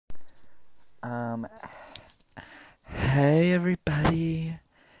Um, hey everybody.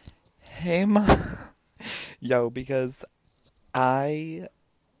 Hey mom. Yo, because I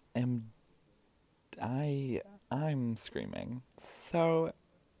am I I'm screaming. So,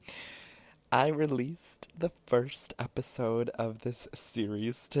 I released the first episode of this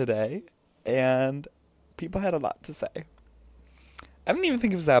series today, and people had a lot to say. I didn't even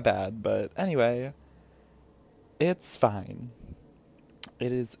think it was that bad, but anyway, it's fine.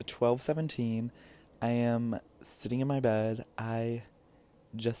 It is 12:17. I am sitting in my bed. I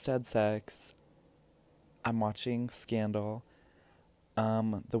just had sex. I'm watching Scandal.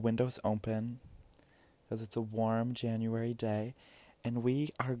 The window's open because it's a warm January day, and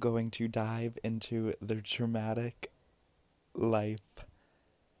we are going to dive into the dramatic life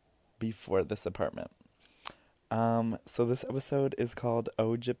before this apartment. So this episode is called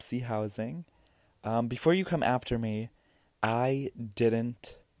 "Oh Gypsy Housing." Before you come after me, I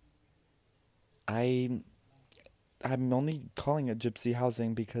didn't. I I'm only calling it Gypsy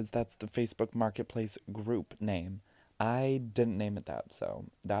Housing because that's the Facebook Marketplace group name. I didn't name it that, so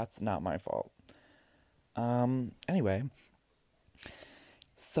that's not my fault. Anyway,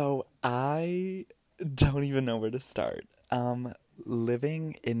 so I don't even know where to start.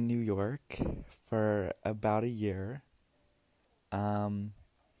 Living in New York for about a year. Um,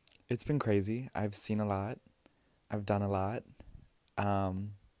 it's been crazy. I've seen a lot. I've done a lot.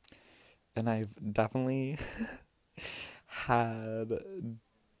 Um, and I've definitely had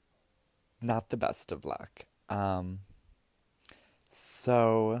not the best of luck.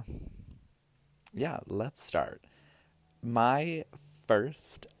 So yeah, let's start. My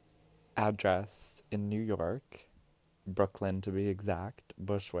first address in New York, Brooklyn to be exact,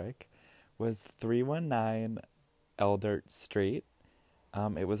 Bushwick, was 319 Eldert Street.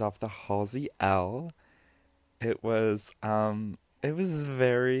 It was off the Halsey L. It was a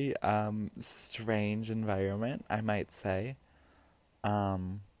very strange environment, I might say.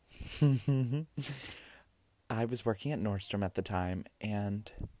 Um, I was working at Nordstrom at the time,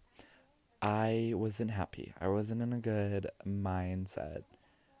 and I wasn't happy. I wasn't in a good mindset.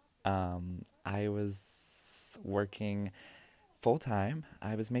 I was working full time.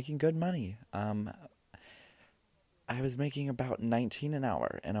 I was making good money. I was making about 19 an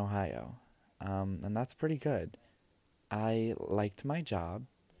hour in Ohio. And that's pretty good. I liked my job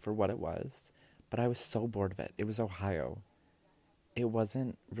for what it was, but I was so bored of it. It was Ohio. It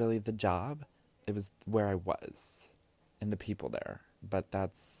wasn't really the job. It was where I was and the people there. But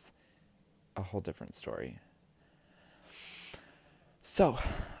that's a whole different story. So,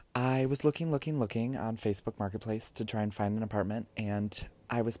 I was looking on Facebook Marketplace to try and find an apartment, and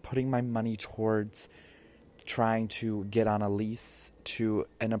I was putting my money towards trying to get on a lease to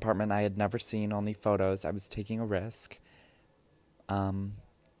an apartment I had never seen, only photos. I was taking a risk. Um,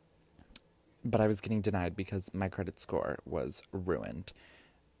 but I was getting denied because my credit score was ruined.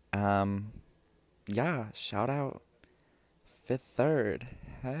 Um, yeah, shout out Fifth Third.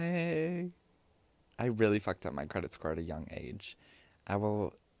 Hey. I really fucked up my credit score at a young age. I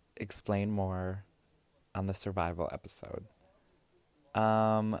will explain more on the survival episode.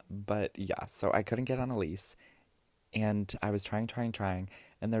 But yeah, so I couldn't get on a lease, and I was trying,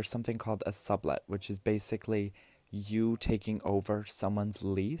 and there's something called a sublet, which is basically you taking over someone's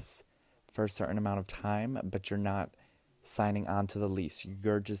lease for a certain amount of time, but you're not signing on to the lease.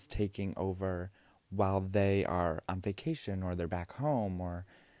 You're just taking over while they are on vacation or they're back home, or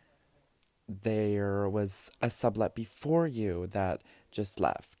there was a sublet before you that just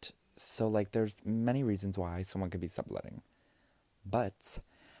left. So, like, there's many reasons why someone could be subletting. But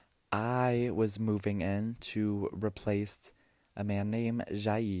I was moving in to replace a man named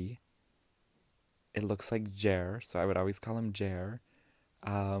Jai. It looks like Jer, so I would always call him Jer.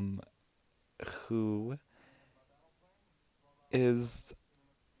 Um, who is,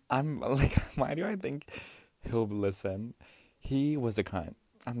 I'm like, why do I think he'll listen? He was a cunt.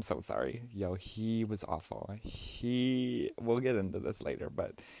 I'm so sorry. Yo, he was awful. We'll get into this later,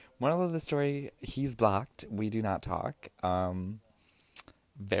 but moral of the story, he's blocked. We do not talk.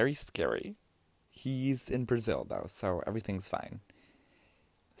 Very scary. He's in Brazil, though, so everything's fine.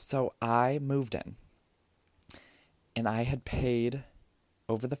 So I moved in, and I had paid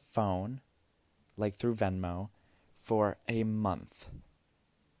over the phone, like through Venmo, for a month.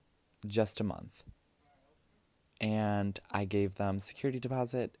 Just a month. And I gave them security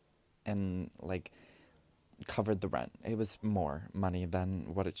deposit and, like, covered the rent. It was more money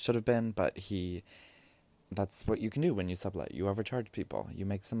than what it should have been, but that's what you can do when you sublet. You overcharge people. You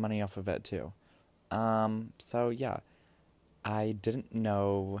make some money off of it, too. So yeah, I didn't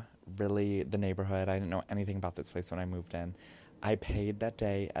know really the neighborhood. I didn't know anything about this place when I moved in. I paid that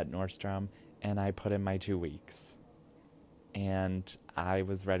day at Nordstrom, and I put in my 2 weeks. And I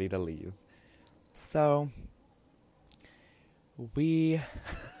was ready to leave. So,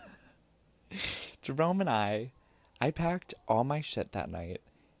 Jerome and I packed all my shit that night,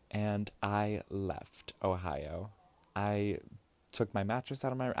 and I left Ohio. I took my mattress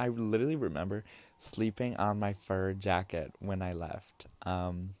out of I literally remember sleeping on my fur jacket when I left.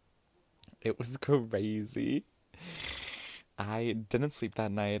 It was crazy. I didn't sleep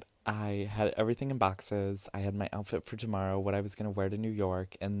that night. I had everything in boxes. I had my outfit for tomorrow, what I was going to wear to New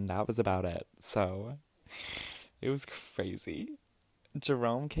York, and that was about it. So, it was crazy.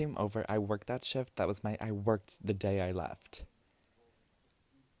 Jerome came over. I worked that shift. I worked the day I left.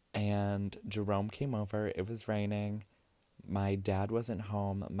 And Jerome came over. It was raining. My dad wasn't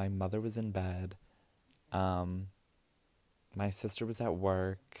home. My mother was in bed. My sister was at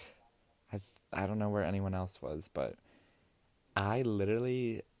work. I don't know where anyone else was, but I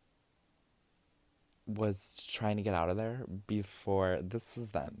literally was trying to get out of there before. This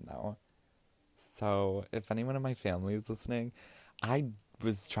was then, though. So, if anyone in my family is listening, I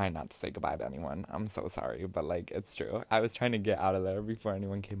was trying not to say goodbye to anyone. I'm so sorry, but, like, it's true. I was trying to get out of there before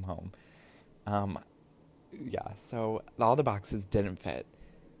anyone came home. Yeah, so all the boxes didn't fit,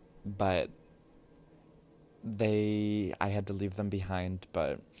 but I had to leave them behind,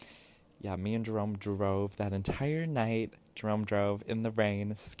 but yeah, me and Jerome drove that entire night. Jerome drove in the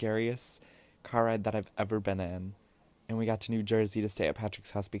rain, scariest car ride that I've ever been in. And we got to New Jersey to stay at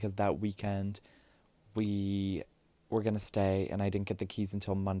Patrick's house because that weekend we were going to stay, and I didn't get the keys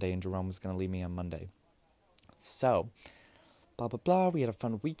until Monday, and Jerome was going to leave me on Monday. So, blah, blah, blah. We had a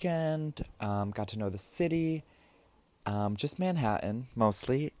fun weekend, got to know the city, just Manhattan,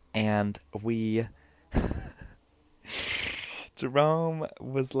 mostly, and Jerome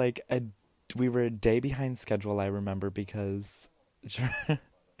was like we were a day behind schedule, I remember, because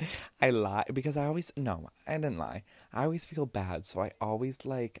I lie, because no, I didn't lie. I always feel bad, so I always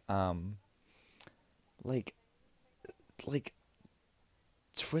like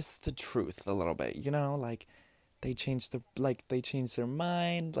twist the truth a little bit, like they changed their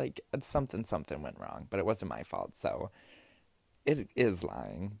mind, like something went wrong, but it wasn't my fault, so it is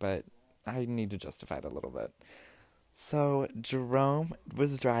lying, but I need to justify it a little bit. So Jerome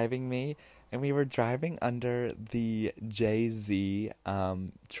was driving me, and we were driving under the JZ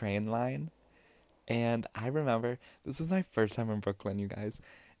train line. And I remember, this was my first time in Brooklyn, you guys,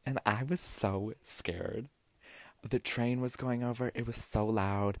 and I was so scared. The train was going over. It was so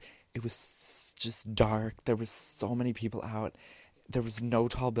loud. It was just dark. There was so many people out. There was no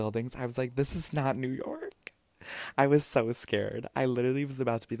tall buildings. I was like, this is not New York. I was so scared. I literally was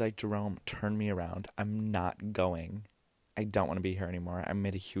about to be like, Jerome, turn me around. I'm not going. I don't want to be here anymore. I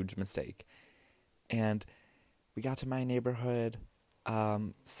made a huge mistake. And we got to my neighborhood.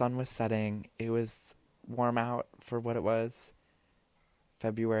 Sun was setting. It was warm out for what it was.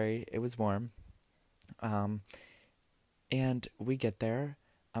 February. It was warm. And we get there.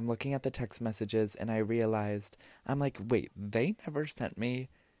 I'm looking at the text messages, and I realized, I'm like, wait, they never sent me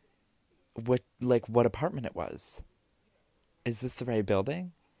what apartment it was. Is this the right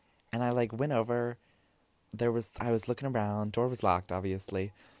building? And I went over. I was looking around. Door was locked,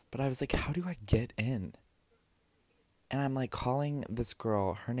 obviously. But I was like, how do I get in? And I'm calling this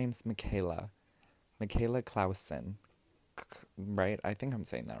girl. Her name's Michaela Clausen. Right? I think I'm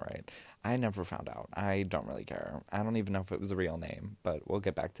saying that right. I never found out. I don't really care. I don't even know if it was a real name, but we'll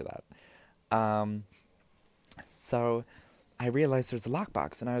get back to that. So I realized there's a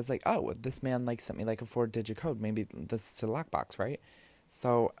lockbox, and I was like, oh, this man sent me a 4-digit code. Maybe this is a lockbox, right?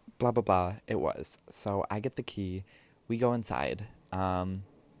 So blah blah blah. It was. So I get the key. We go inside. And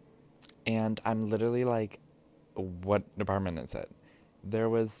I'm literally like, what apartment is it? There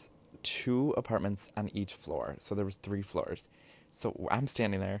was 2 apartments on each floor, so there was 3 floors. So I'm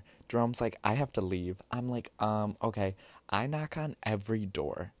standing there. Jerome's like, I have to leave. I'm like, okay. I knock on every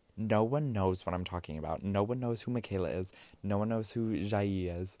door. No one knows what I'm talking about. No one knows who Michaela is. No one knows who Jai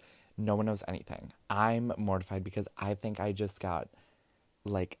is. No one knows anything. I'm mortified because I think I just got,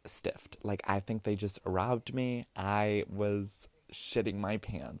 stiffed. I think they just robbed me. I was shitting my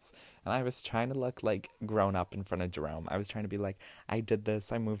pants. And I was trying to look, grown up in front of Jerome. I was trying to be like, I did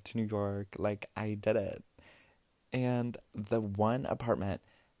this. I moved to New York. I did it. And the one apartment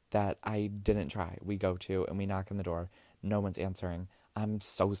that I didn't try, we go to, and we knock on the door. No one's answering. I'm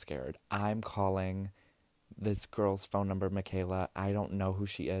so scared. I'm calling this girl's phone number, Michaela. I don't know who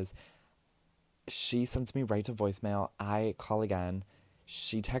she is. She sends me right to voicemail. I call again.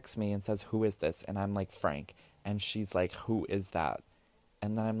 She texts me and says, who is this? And I'm like, Frank. And she's like, who is that?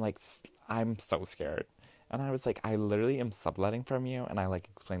 And then I'm like, I'm so scared. And I was like, I literally am subletting from you. And I like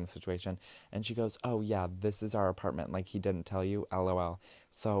explained the situation. And she goes, oh yeah, this is our apartment. Like he didn't tell you, LOL.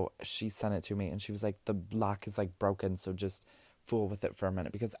 So she sent it to me and she was like, the lock is like broken. So just fool with it for a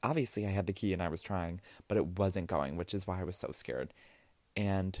minute. Because obviously I had the key and I was trying, but it wasn't going, which is why I was so scared.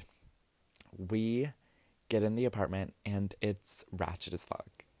 And we get in the apartment and it's ratchet as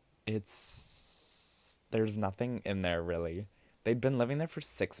fuck. There's nothing in there really. They'd been living there for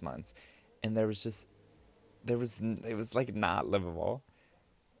 6 months and it was like not livable.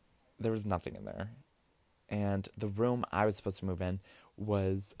 There was nothing in there. And the room I was supposed to move in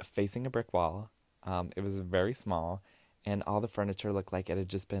was facing a brick wall. It was very small and all the furniture looked like it had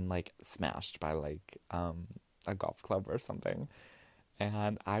just been like smashed by like a golf club or something.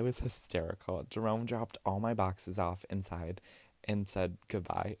 And I was hysterical. Jerome dropped all my boxes off inside and said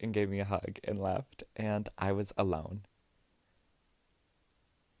goodbye and gave me a hug and left. And I was alone.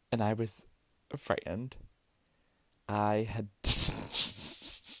 And I was frightened. I had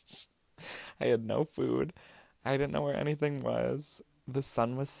I had no food. I didn't know where anything was. The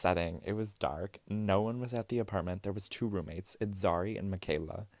sun was setting. It was dark. No one was at the apartment. There was 2 roommates. It's Zari and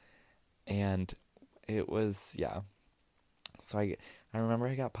Michaela. And it was, yeah. So I remember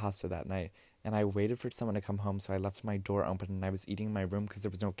I got pasta that night, and I waited for someone to come home, so I left my door open, and I was eating in my room because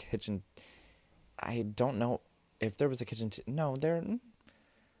there was no kitchen. I don't know if there was a kitchen. No,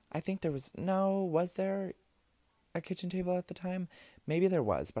 I think there was. No, was there a kitchen table at the time? Maybe there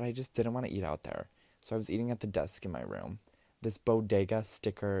was, but I just didn't want to eat out there. So I was eating at the desk in my room. This bodega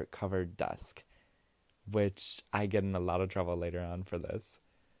sticker-covered desk, which I get in a lot of trouble later on for this.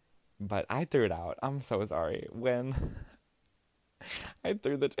 But I threw it out. I'm so sorry. When I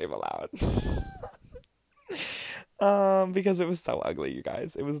threw the table out. Because it was so ugly, you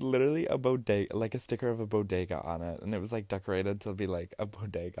guys. It was literally a bodega, like a sticker of a bodega on it, and it was like decorated to be like a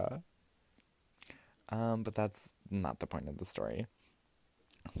bodega. But that's not the point of the story.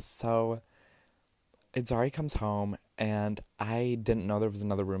 So, Zari comes home, and I didn't know there was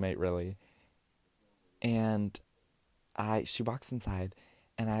another roommate really. And she walks inside,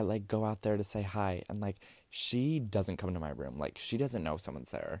 and I like go out there to say hi, and like she doesn't come to my room, like she doesn't know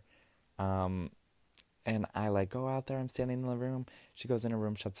someone's there. And I like go out there, I'm standing in the living room, she goes in her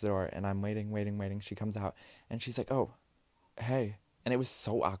room, shuts the door, and I'm waiting, she comes out, and she's like, oh, hey. And it was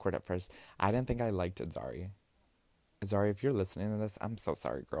so awkward at first. I didn't think I liked Zari. Zari, if you're listening to this, I'm so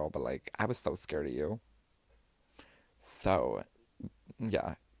sorry, girl, but like I was so scared of you. So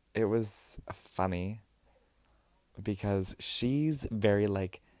yeah, it was funny because she's very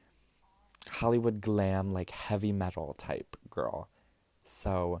like Hollywood glam, like heavy metal type girl.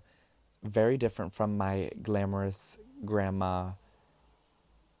 So very different from my glamorous grandma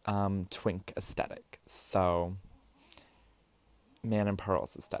twink aesthetic. So Man and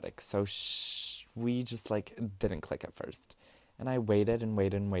Pearls aesthetic. So we just like didn't click at first. And I waited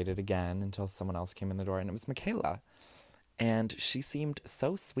again until someone else came in the door, and it was Michaela. And she seemed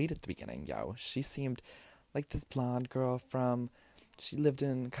so sweet at the beginning, yo. She seemed like this blonde girl she lived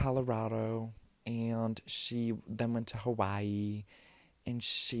in Colorado, and she then went to Hawaii, and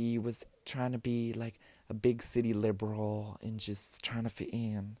she was trying to be like a big city liberal and just trying to fit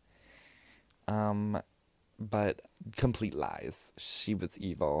in. But complete lies. She was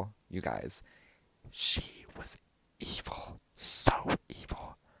evil, you guys. She was evil. So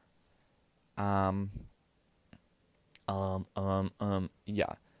evil.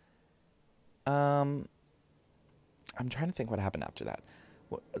 Yeah. I'm trying to think what happened after that.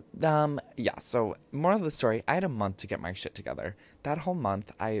 Yeah, so moral of the story, I had a month to get my shit together. That whole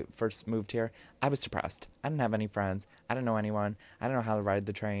month I first moved here, I was depressed. I didn't have any friends. I didn't know anyone. I didn't know how to ride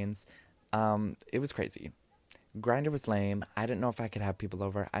the trains. It was crazy. Grindr was lame. I didn't know if I could have people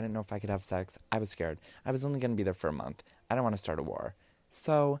over. I didn't know if I could have sex. I was scared. I was only going to be there for a month. I don't want to start a war.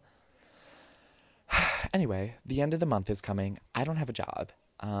 So, anyway, the end of the month is coming. I don't have a job.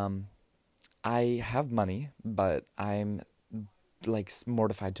 I have money, but I'm like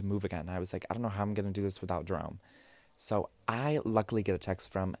mortified to move again. I was like, I don't know how I'm going to do this without Jerome. So I luckily get a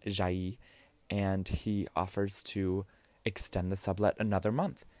text from Jai, and he offers to extend the sublet another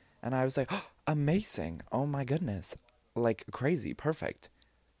month. And I was like, oh, amazing. Oh my goodness. Like crazy. Perfect.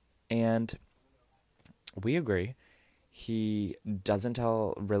 And we agree. He doesn't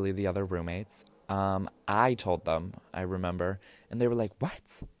tell really the other roommates. I told them, I remember, and they were like,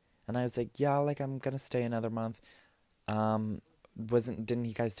 what? And I was like, yeah, like I'm going to stay another month. Didn't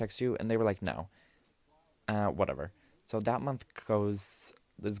he guys text you? And they were like, no. Whatever. So that month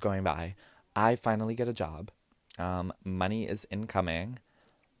is going by. I finally get a job. Money is incoming.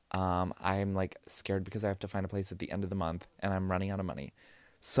 I'm like scared because I have to find a place at the end of the month, and I'm running out of money.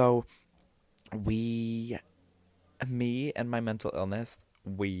 So we, me and my mental illness,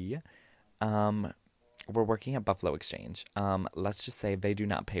 um, were working at Buffalo Exchange. Let's just say they do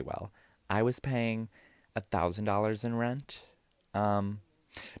not pay well. I was paying $1,000 in rent. Um,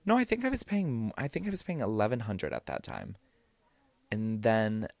 no, I think I was paying 1,100 at that time. And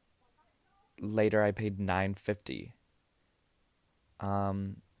then later I paid 950.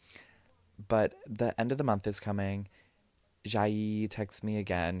 Um, but the end of the month is coming. Jai texts me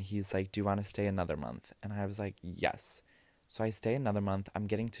again. He's like, "Do you want to stay another month?" And I was like, "Yes." So I stay another month. I'm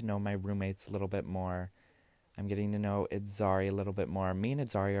getting to know my roommates a little bit more. I'm getting to know Idzari a little bit more. Me and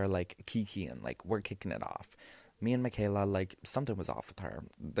Idzari are like kiki and like we're kicking it off. Me and Michaela, like something was off with her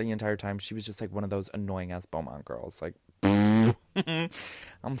the entire time. She was just like one of those annoying ass Beaumont girls. Like,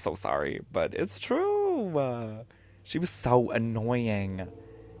 I'm so sorry, but it's true. She was so annoying,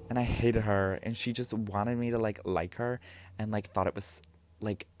 and I hated her. And she just wanted me to like her, and like thought it was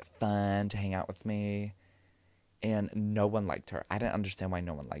like fun to hang out with me. And no one liked her. I didn't understand why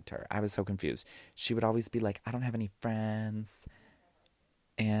no one liked her. I was so confused. She would always be like, "I don't have any friends,"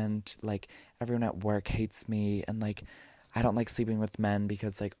 and like everyone at work hates me, and like I don't like sleeping with men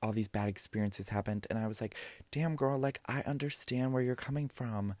because like all these bad experiences happened. And I was like, "Damn girl, like I understand where you're coming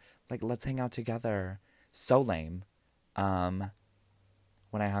from. Like let's hang out together." So lame. Um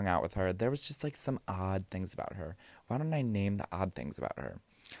when I hung out with her, there was just like some odd things about her. Why don't I name the odd things about her?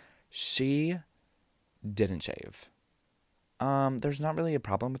 She didn't shave. There's not really a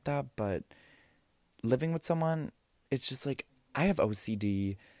problem with that, but living with someone, it's just like I have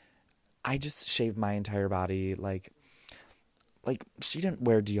OCD. I just shave my entire body. Like she didn't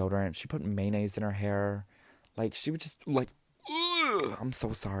wear deodorant. She put mayonnaise in her hair. Like she would just like, ugh, I'm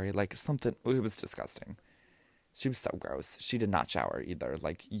so sorry. Like something. It was disgusting. She was so gross. She did not shower either.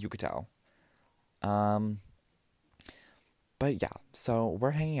 Like you could tell. Um, but yeah. So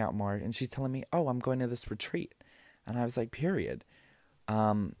we're hanging out more, and she's telling me, "Oh, I'm going to this retreat," and I was like, "Period."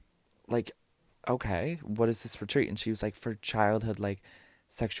 Um, like, okay, what is this retreat? And she was like, "For childhood like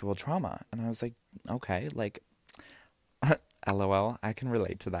sexual trauma," and I was like, "Okay, like." LOL, I can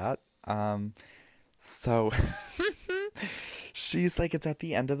relate to that. So she's like, it's at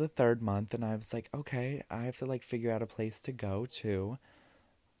the end of the third month, and I was like, okay, I have to like figure out a place to go to.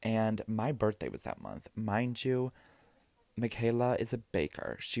 And my birthday was that month. Mind you, Michaela is a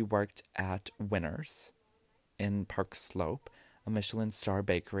baker. She worked at Winners in Park Slope, a Michelin star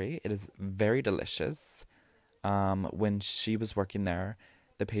bakery. It is very delicious. When she was working there,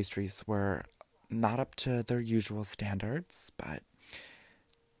 the pastries were not up to their usual standards, but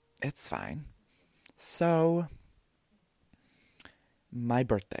it's fine. So, my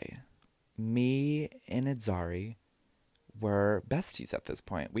birthday. Me and Idzari were besties at this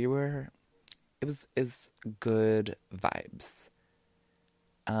point. It was good vibes.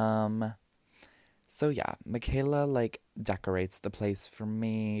 Um, so yeah, Michaela like decorates the place for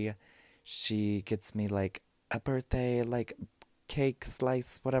me. She gets me like a birthday like cake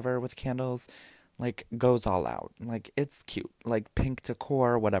slice whatever with candles. Like goes all out. Like it's cute. Like pink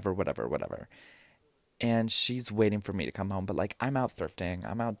decor, whatever, whatever, whatever. And she's waiting for me to come home, but like I'm out thrifting.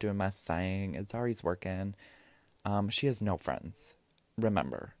 I'm out doing my thing. Idzari's working. She has no friends.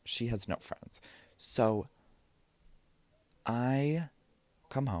 Remember, she has no friends. So I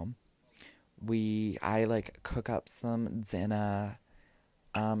come home. I like cook up some dinner.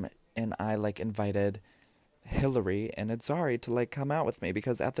 And I like invited Hillary and Idzari to like come out with me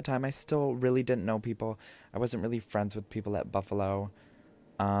because at the time I still really didn't know people. I wasn't really friends with people at Buffalo.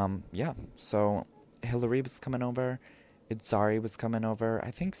 Yeah. So Hillary was coming over. Idzari was coming over.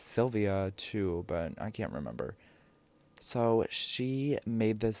 I think Sylvia too, but I can't remember. So she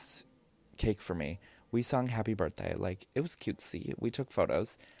made this cake for me. We sung happy birthday. Like, it was cutesy. We took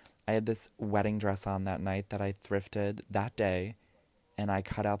photos. I had this wedding dress on that night that I thrifted that day, and I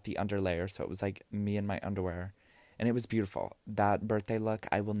cut out the underlayer, so it was like me and my underwear. And it was beautiful. That birthday look,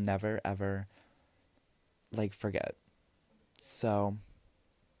 I will never, ever, like, forget. So,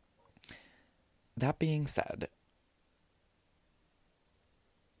 that being said,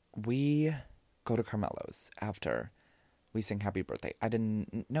 we go to Carmelo's after we sing happy birthday. I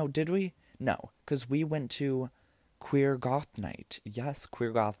didn't, no, did we? No, because we went to Queer Goth Night. Yes,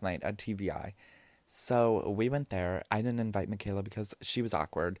 Queer Goth Night at TVI. So we went there. I didn't invite Michaela because she was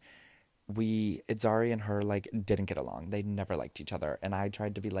awkward. Idzari and her, like, didn't get along. They never liked each other. And I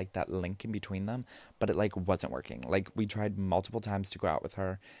tried to be, like, that link in between them, but it, like, wasn't working. Like, we tried multiple times to go out with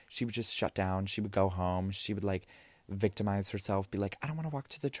her. She would just shut down. She would go home. She would, like, victimize herself, be like, I don't want to walk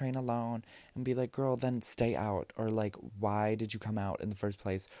to the train alone, and be like, girl, then stay out, or like, why did you come out in the first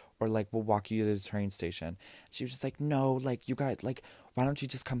place, or like, we'll walk you to the train station. She was just like, no, like, you guys, like, why don't you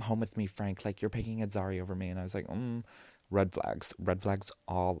just come home with me, Frank? Like, you're picking Zari over me. And I was like, red flags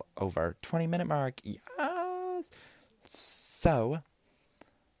all over. 20-minute mark, yes. So,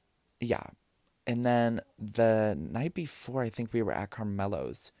 yeah. And then the night before, I think we were at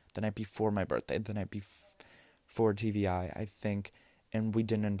Carmelo's, the night before my birthday, the night before TVI, I think, and we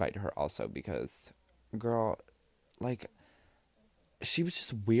didn't invite her also because, girl, like, she was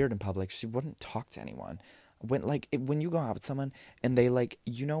just weird in public. She wouldn't talk to anyone. When you go out with someone and they, like,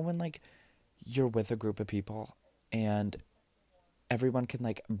 when, like, you're with a group of people and everyone can,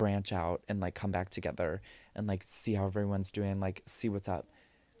 like, branch out and, like, come back together and, like, see how everyone's doing, like, see what's up.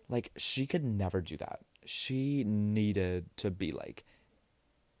 Like, she could never do that. She needed to be, like,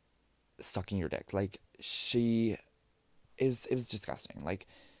 sucking your dick. Like, it was disgusting. Like,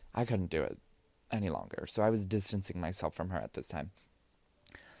 I couldn't do it any longer. So I was distancing myself from her at this time.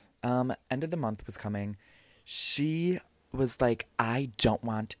 End of the month was coming. She was like, I don't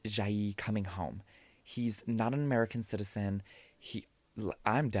want Jai coming home. He's not an American citizen.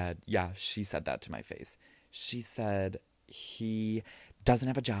 I'm dead. Yeah, she said that to my face. She said, he doesn't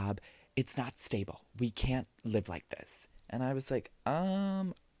have a job. It's not stable. We can't live like this. And I was like,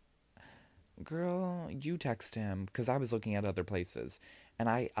 girl, you text him. Because I was looking at other places. And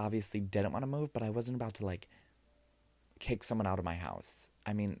I obviously didn't want to move, but I wasn't about to, like, kick someone out of my house.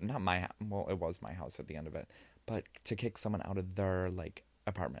 I mean, not my house. Well, it was my house at the end of it. But to kick someone out of their, like,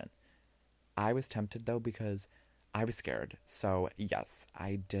 apartment. I was tempted, though, because I was scared. So, yes,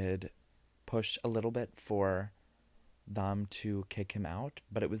 I did push a little bit for them to kick him out,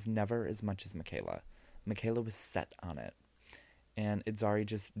 but it was never as much as Michaela. Michaela was set on it. And Itzari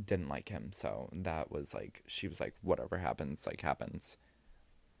just didn't like him, so that was like, she was like, whatever happens, like, happens.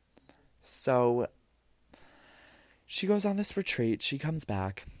 So, she goes on this retreat, she comes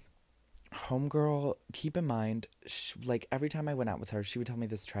back. Homegirl, keep in mind, like, every time I went out with her, she would tell me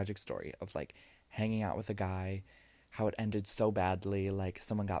this tragic story of, like, hanging out with a guy, how it ended so badly, like,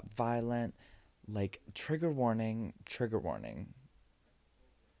 someone got violent, like, trigger warning.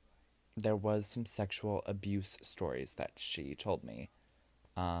 There was some sexual abuse stories that she told me.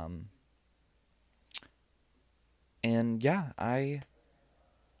 And yeah, I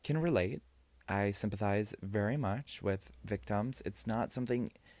can relate. I sympathize very much with victims. It's not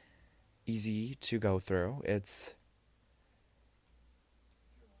something easy to go through. It's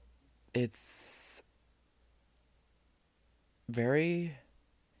very,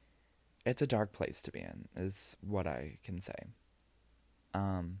 it's a dark place to be in, is what I can say.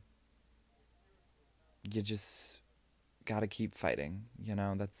 Um, you just gotta keep fighting,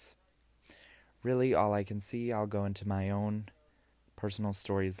 that's really all I can see. I'll go into my own personal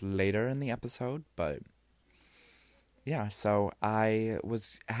stories later in the episode, but yeah, so I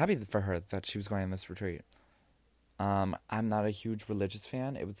was happy for her that she was going on this retreat. I'm not a huge religious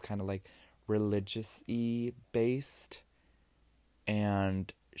fan. It was kind of like religious-y based,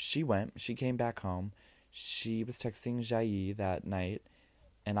 and she came back home. She was texting Jai that night,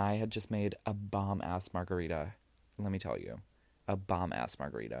 and I had just made a bomb-ass margarita. Let me tell you, a bomb-ass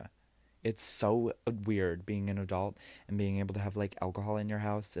margarita. It's so weird being an adult and being able to have, like, alcohol in your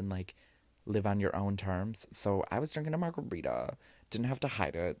house and, like, live on your own terms. So I was drinking a margarita. Didn't have to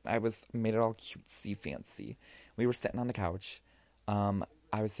hide it. Made it all cutesy fancy. We were sitting on the couch. I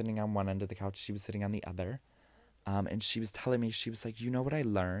was sitting on one end of the couch. She was sitting on the other. And she was telling me, she was like, you know what I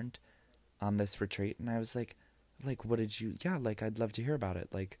learned on this retreat? And I was like, what did you, yeah, like, I'd love to hear about it.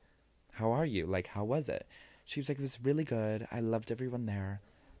 Like, how are you? Like, how was it? She was like, it was really good. I loved everyone there.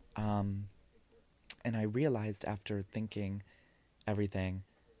 And I realized after thinking everything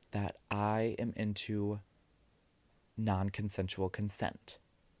that I am into non-consensual consent.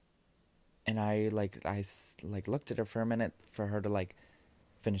 And I looked at her for a minute for her to, like,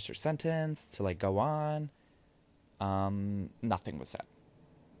 finish her sentence, to, like, go on. Nothing was said.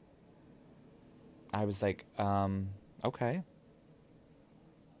 I was like, okay.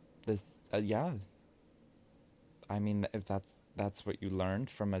 Yeah. I mean, if that's what you learned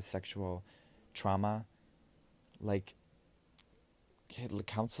from a sexual trauma, like,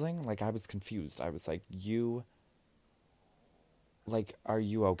 counseling, like, I was confused. I was like, are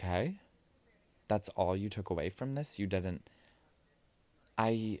you okay? That's all you took away from this? You didn't...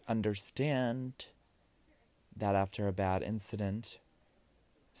 I understand that after a bad incident,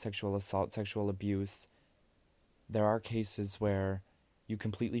 sexual assault, sexual abuse, there are cases where you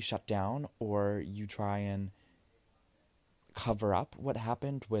completely shut down or you try and cover up what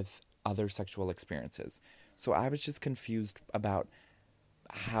happened with other sexual experiences. So I was just confused about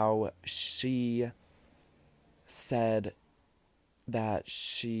how she said that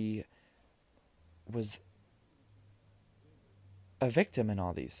she was a victim in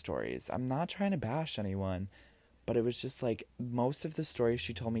all these stories. I'm not trying to bash anyone, but it was just like most of the stories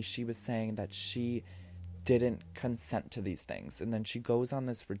she told me, she was saying that she didn't consent to these things. And then she goes on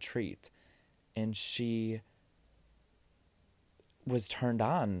this retreat and she was turned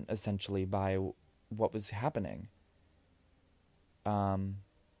on essentially by what was happening. Um,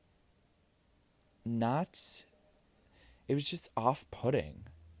 not, it was just off putting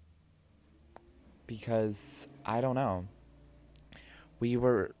because I don't know. We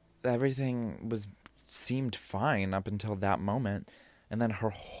were, everything was, seemed fine up until that moment. And then her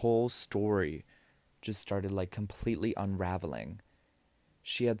whole story just started like completely unraveling.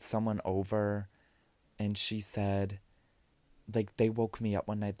 She had someone over and she said, like, they woke me up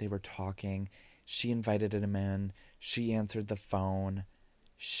one night, they were talking. She invited him in. She answered the phone.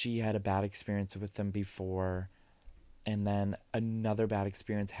 She had a bad experience with them before. And then another bad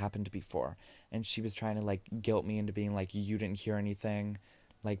experience happened before. And she was trying to, like, guilt me into being like, you didn't hear anything.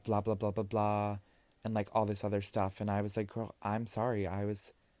 Like, blah, blah, blah, blah, blah. And, like, all this other stuff. And I was like, girl, I'm sorry. I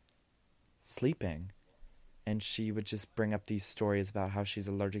was sleeping. And she would just bring up these stories about how she's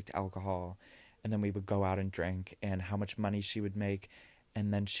allergic to alcohol. And then we would go out and drink and how much money she would make.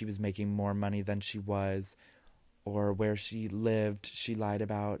 And then she was making more money than she was. Or where she lived, she lied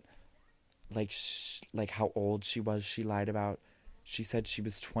about. Like how old she was, she lied about. She said she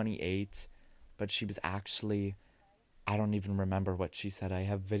was 28, but she was actually, I don't even remember what she said. I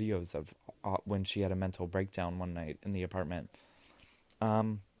have videos of when she had a mental breakdown one night in the apartment.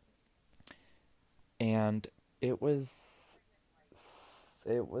 And it was,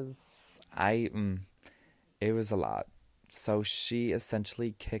 it was, it was a lot. So she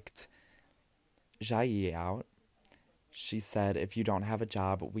essentially kicked Jai out. She said, if you don't have a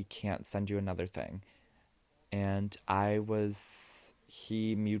job, we can't send you another thing. And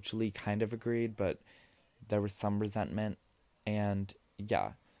he mutually kind of agreed, but there was some resentment. And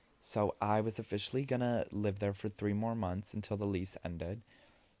yeah, so I was officially gonna live there for 3 more months until the lease ended.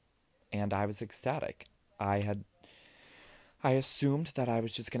 And I was ecstatic. I assumed that I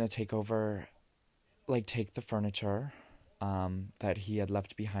was just gonna take over, like take the furniture that he had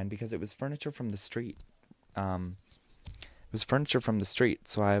left behind because it was furniture from the street. It was furniture from the street,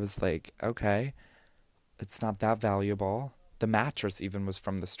 so I was like, okay, it's not that valuable. The mattress even was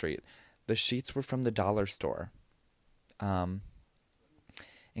from the street. The sheets were from the dollar store. And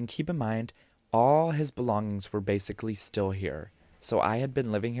keep in mind, all his belongings were basically still here. So I had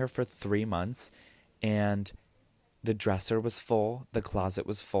been living here for 3 months, and the dresser was full, the closet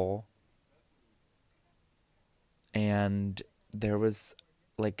was full, and there was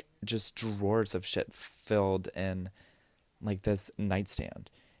like just drawers of shit filled in like this nightstand.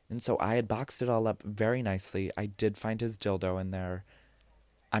 And so I had boxed it all up very nicely. I did find his dildo in there.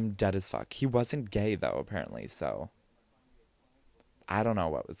 I'm dead as fuck. He wasn't gay though, apparently, so I don't know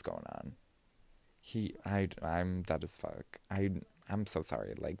what was going on. I'm dead as fuck. I'm so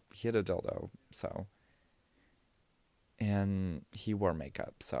sorry. Like, he had a dildo, so, and he wore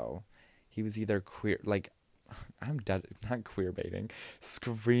makeup, so he was either queer, like, I'm dead, not queer baiting,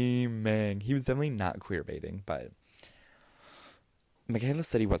 screaming. He was definitely not queer baiting, but Michaela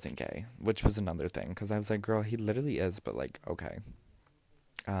said he wasn't gay, which was another thing, because I was like, girl, he literally is, but, like, okay.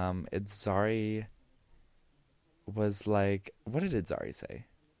 Zari was like, what did Zari say?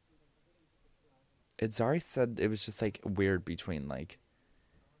 Zari said it was just, like, weird between, like,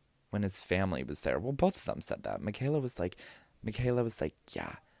 when his family was there. Well, both of them said that. Michaela was like,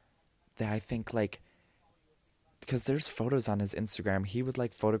 yeah, I think, like, because there's photos on his Instagram. He would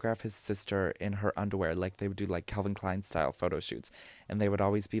like photograph his sister in her underwear, like they would do like Calvin Klein style photo shoots, and they would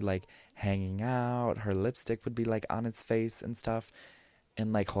always be like hanging out. Her lipstick would be like on its face and stuff,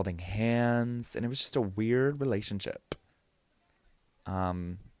 and like holding hands, and it was just a weird relationship.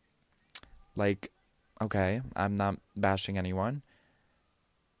 Like, okay, I'm not bashing anyone,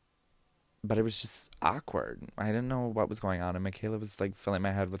 but it was just awkward. I didn't know what was going on, and Michaela was like filling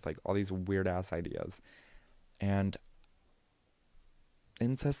my head with like all these weird ass ideas. And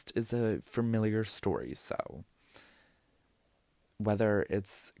incest is a familiar story, so whether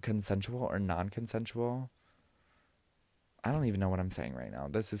it's consensual or non-consensual, I don't even know what I'm saying right now.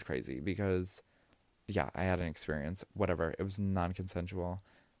 This is crazy because, yeah, I had an experience. Whatever, it was non-consensual.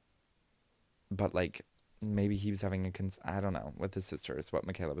 But, like, maybe he was having I don't know, with his sister is what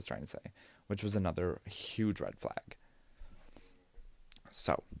Michaela was trying to say, which was another huge red flag.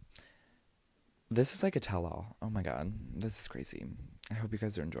 So, this is like a tell-all. Oh my god, this is crazy. I hope you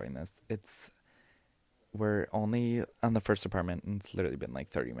guys are enjoying this. we're only on the first apartment, and it's literally been like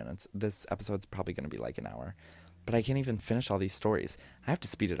 30 minutes. This episode's probably going to be like an hour. But I can't even finish all these stories. I have to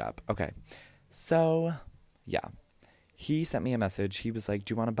speed it up. Okay. So, yeah. He sent me a message. He was like,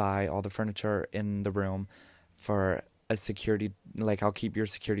 do you want to buy all the furniture in the room for a security, like, I'll keep your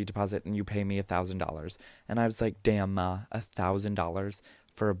security deposit and you pay me $1,000. And I was like, damn, ma, $1,000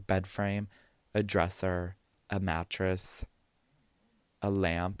 for a bed frame, a dresser, a mattress, a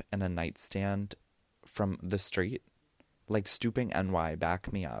lamp, and a nightstand from the street? Like, Stooping NY,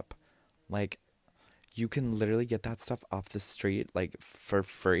 back me up. Like, you can literally get that stuff off the street, like, for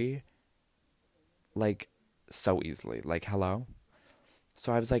free. Like, so easily. Like, hello?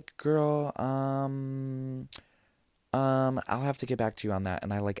 So I was like, girl, I'll have to get back to you on that.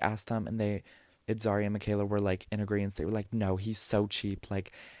 And I like asked them, and Zari and Michaela were like in agreement. They were like, no, he's so cheap.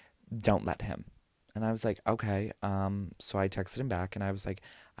 Like, don't let him. And I was like, okay. So I texted him back, and I was like,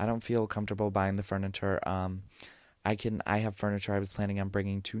 I don't feel comfortable buying the furniture. I have furniture I was planning on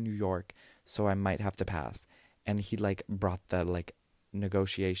bringing to New York, so I might have to pass. And he like brought the like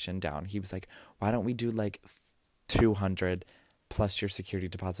negotiation down. He was like, why don't we do like 200 plus your security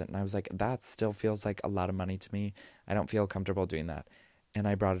deposit? And I was like, that still feels like a lot of money to me. I don't feel comfortable doing that. And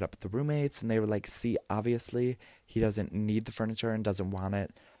I brought it up with the roommates, and they were like, see, obviously he doesn't need the furniture and doesn't want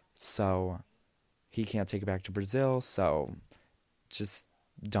it, so he can't take it back to Brazil, so just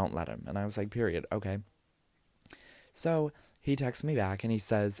don't let him. And I was like, period. Okay. So he texts me back, and he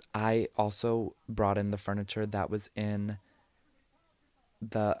says, I also brought in the furniture that was in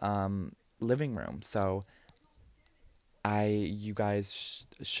the living room, so you guys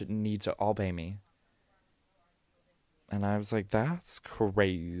should need to all pay me. And I was like, that's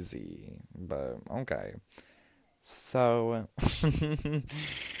crazy, but okay. So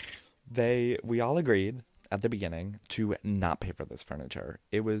we all agreed at the beginning to not pay for this furniture.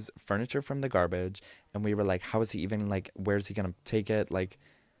 It was furniture from the garbage, and we were like, how is he even, like, where's he gonna take it? Like,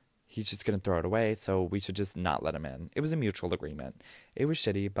 he's just gonna throw it away, so we should just not let him in. It was a mutual agreement. It was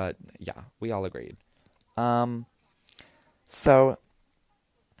shitty, but yeah, we all agreed. So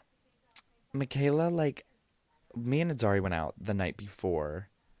Michaela, like, me and Azari went out the night before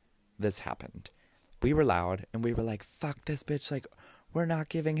this happened. We were loud, and we were like, fuck this bitch, like, we're not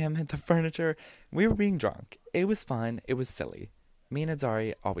giving him the furniture. We were being drunk. It was fun. It was silly. Me and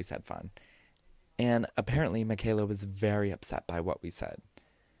Azari always had fun. And apparently Michaela was very upset by what we said.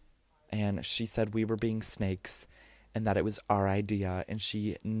 And she said we were being snakes and that it was our idea, and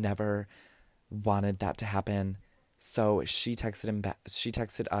she never wanted that to happen. So she texted him back. She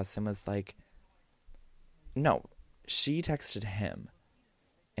texted us and was like, no, she texted him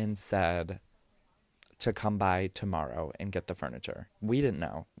and said to come by tomorrow and get the furniture. We didn't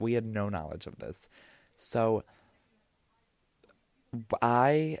know. We had no knowledge of this. So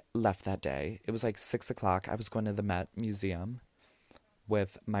I left that day. It was like 6 o'clock. I was going to the Met Museum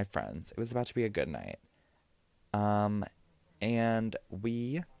with my friends. It was about to be a good night. And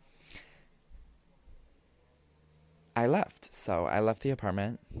I left. So I left the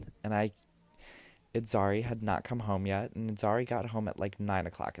apartment, and Itzari had not come home yet, and Itzari got home at like 9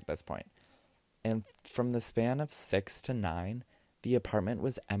 o'clock at this point. And from the span of 6 to 9, the apartment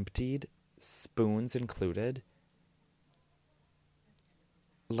was emptied, spoons included.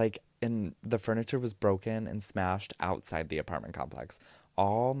 Like, and the furniture was broken and smashed outside the apartment complex.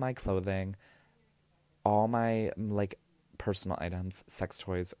 All my clothing, all my, like, personal items, sex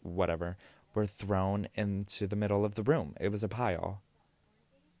toys, whatever, were thrown into the middle of the room. It was a pile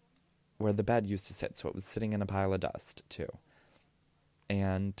where the bed used to sit, so it was sitting in a pile of dust, too.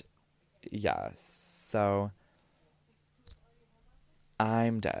 And yeah, so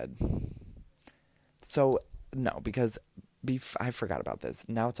I'm dead. So, no, because I forgot about this.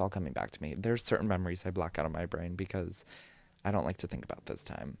 Now it's all coming back to me. There's certain memories I block out of my brain because I don't like to think about this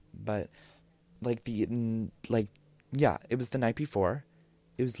time. But, like, yeah, it was the night before.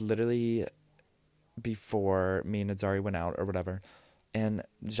 It was literally before me and Azari went out or whatever. And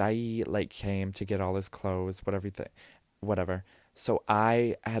Jai, like, came to get all his clothes, whatever. So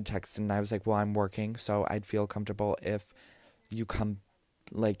I had texted, and I was like, well, I'm working, so I'd feel comfortable if you come,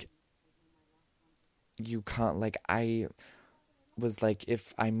 like, you can't, like, I was like,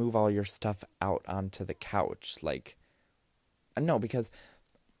 if I move all your stuff out onto the couch, like, no, because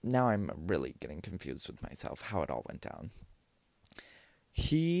now I'm really getting confused with myself, how it all went down.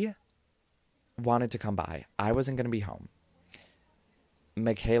 He wanted to come by. I wasn't going to be home.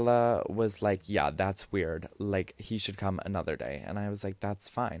 Michaela was like, yeah, that's weird. Like, he should come another day. And I was like, that's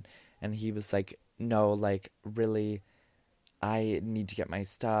fine. And he was like, no, like, really, I need to get my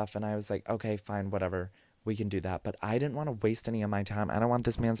stuff. And I was like, okay, fine, whatever. we can do that. But I didn't want to waste any of my time. I don't want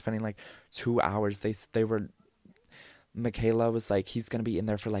this man spending like 2 hours. Michaela was like, he's going to be in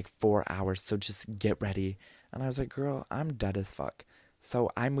there for like 4 hours, so just get ready. And I was like, girl, I'm dead as fuck. So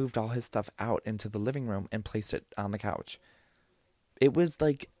I moved all his stuff out into the living room and placed it on the couch. It was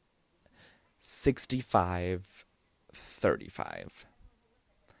like 65-35.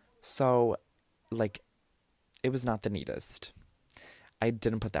 So, like, it was not the neatest. I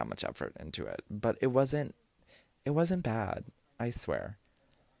didn't put that much effort into it, but it wasn't bad, I swear.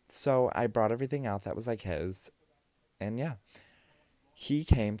 So I brought everything out that was like his, and yeah. He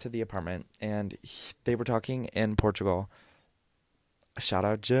came to the apartment, and they were talking in Portugal. Shout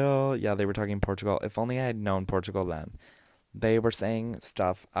out Jill. Yeah, they were talking Portugal. If only I had known Portugal then. They were saying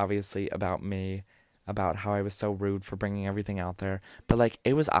stuff, obviously, about me, about how I was so rude for bringing everything out there. But, like,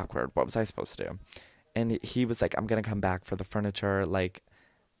 it was awkward. What was I supposed to do? And he was like, I'm going to come back for the furniture, like,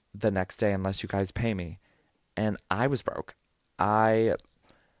 the next day unless you guys pay me. And I was broke. I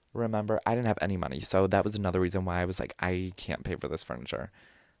remember I didn't have any money. So that was another reason why I was like, I can't pay for this furniture.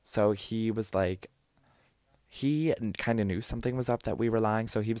 So he was like, he kind of knew something was up, that we were lying.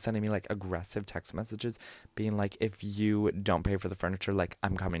 So he was sending me like aggressive text messages being like, if you don't pay for the furniture, like,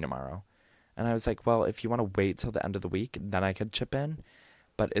 I'm coming tomorrow. And I was like, well, if you want to wait till the end of the week, then I could chip in.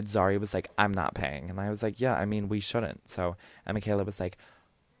 But Itzari was like, I'm not paying. And I was like, yeah, I mean, we shouldn't. So, and Michaela was like,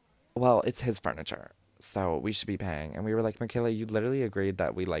 well, it's his furniture, so we should be paying. And we were like, Michaela, you literally agreed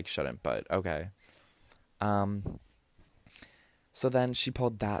that we, like, shouldn't, but okay. Um, so then she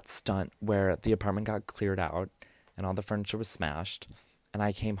pulled that stunt where the apartment got cleared out and all the furniture was smashed. And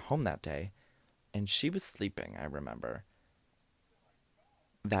I came home that day and she was sleeping, I remember.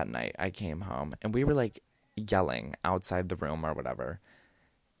 That night I came home and we were like yelling outside the room or whatever.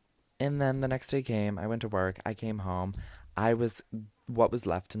 And then the next day came, I went to work, I came home. I was what was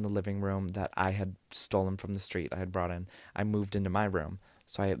left in the living room that I had stolen from the street, I had brought in. I moved into my room.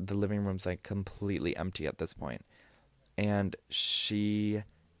 So the living room's like completely empty at this point. And she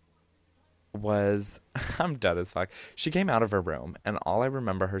was I'm dead as fuck. She came out of her room and all I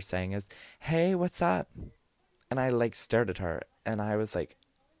remember her saying is, "Hey, what's up?" And I like stared at her and I was like,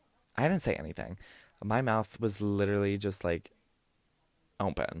 I didn't say anything. My mouth was literally just like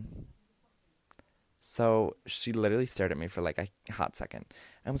open. So she literally stared at me for like a hot second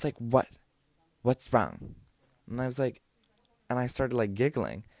and was like, "What? What's wrong?" And I was like, and I started like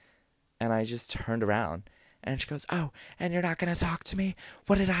giggling and I just turned around and she goes, "Oh, and you're not going to talk to me?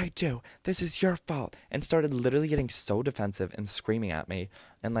 What did I do? This is your fault." And started literally getting so defensive and screaming at me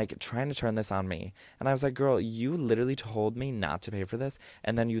and like trying to turn this on me. And I was like, "Girl, you literally told me not to pay for this.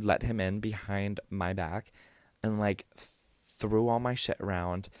 And then you let him in behind my back and like threw all my shit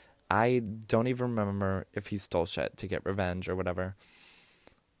around." I don't even remember if he stole shit to get revenge or whatever.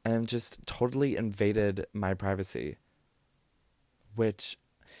 And just totally invaded my privacy. Which,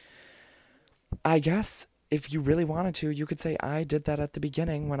 I guess, if you really wanted to, you could say I did that at the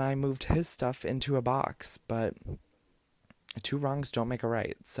beginning when I moved his stuff into a box. But two wrongs don't make a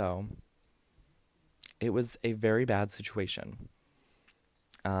right. So, it was a very bad situation.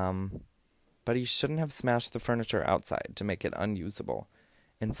 But he shouldn't have smashed the furniture outside to make it unusable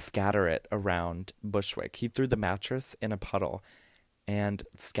and scatter it around Bushwick. He threw the mattress in a puddle and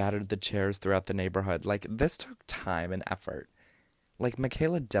scattered the chairs throughout the neighborhood. Like, this took time and effort. Like,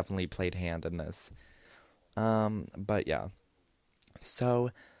 Michaela definitely played hand in this. But yeah. So,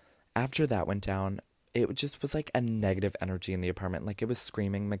 after that went down, it just was like a negative energy in the apartment. Like, it was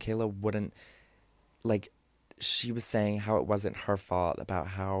screaming. Michaela wouldn't, like, she was saying how it wasn't her fault, about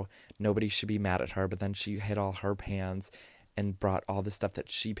how nobody should be mad at her, but then she hid all her pans and brought all the stuff that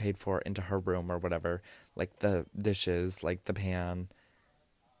she paid for into her room or whatever, like the dishes, like the pan,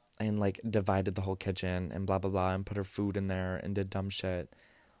 and like divided the whole kitchen and blah blah blah, and put her food in there and did dumb shit,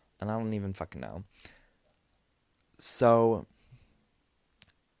 and I don't even fucking know. So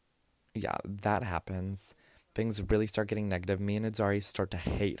yeah, that happens. Things really start getting negative. Me and Itzari start to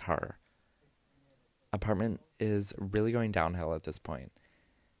hate her. Apartment is really going downhill at this point.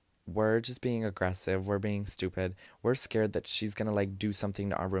 We're just being aggressive. We're being stupid. We're scared that she's going to like do something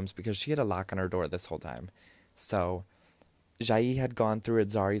to our rooms because she had a lock on her door this whole time. So Jai had gone through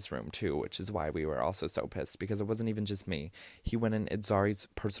Itzari's room too, which is why we were also so pissed, because it wasn't even just me. He went in Itzari's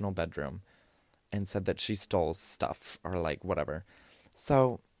personal bedroom and said that she stole stuff or like whatever.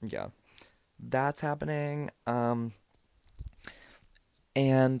 So yeah, that's happening.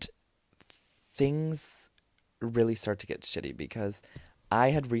 And things really start to get shitty because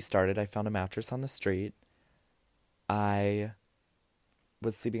I had restarted. I found a mattress on the street. I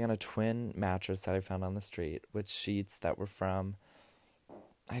was sleeping on a twin mattress that I found on the street with sheets that were from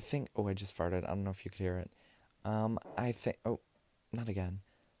I think, oh, I just farted. I don't know if you could hear it. I think, oh, not again.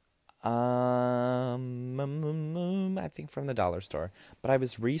 I think from the dollar store. But I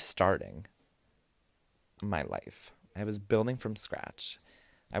was restarting my life. I was building from scratch.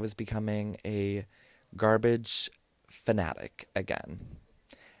 I was becoming a garbage fanatic again.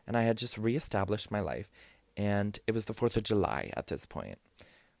 And I had just reestablished my life. And it was the 4th of July at this point.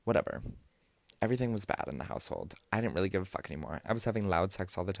 Whatever. Everything was bad in the household. I didn't really give a fuck anymore. I was having loud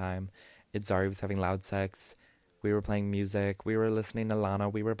sex all the time. Itzari was having loud sex. We were playing music. We were listening to Lana.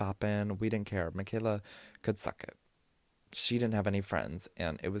 We were bopping. We didn't care. Michaela could suck it. She didn't have any friends,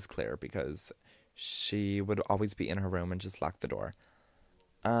 and it was clear because she would always be in her room and just lock the door.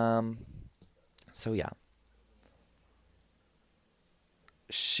 So yeah.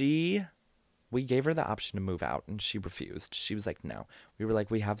 We gave her the option to move out, and she refused. She was like, no. We were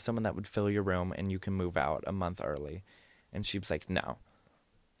like, we have someone that would fill your room, and you can move out a month early. And she was like, no.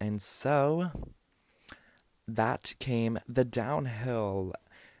 And so that came the downhill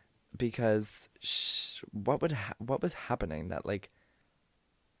because what was happening that like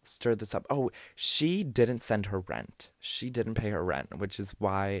stirred this up? Oh, she didn't send her rent. She didn't pay her rent, which is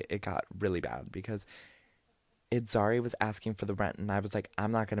why it got really bad because Itzari was asking for the rent, and I was like,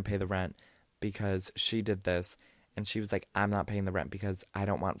 I'm not going to pay the rent because she did this. And she was like, I'm not paying the rent because I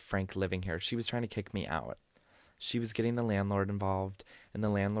don't want Frank living here. She was trying to kick me out. She was getting the landlord involved, and the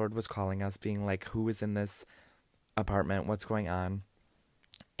landlord was calling us being like, who is in this apartment? What's going on?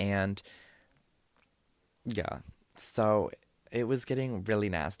 And yeah, so it was getting really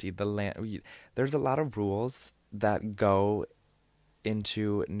nasty. There's a lot of rules that go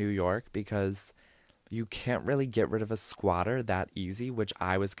into New York because you can't really get rid of a squatter that easy, which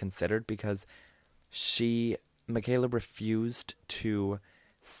I was considered because Michaela refused to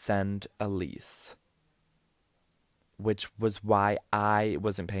send a lease, which was why I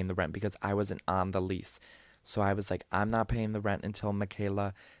wasn't paying the rent because I wasn't on the lease. So I was like, I'm not paying the rent until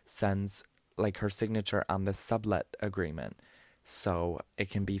Michaela sends like her signature on the sublet agreement so it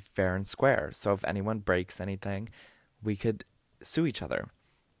can be fair and square. So if anyone breaks anything, we could sue each other.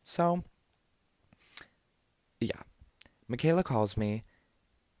 So yeah, Michaela calls me.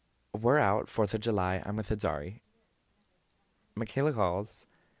 We're out, 4th of July. I'm with Itzari. Michaela calls,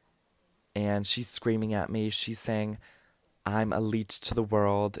 and she's screaming at me. She's saying, I'm a leech to the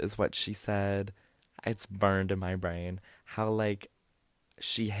world, is what she said. It's burned in my brain. How, like,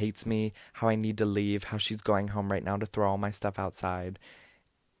 she hates me, how I need to leave, how she's going home right now to throw all my stuff outside,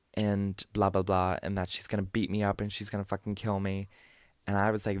 and blah, blah, blah, and that she's gonna beat me up and she's gonna fucking kill me. And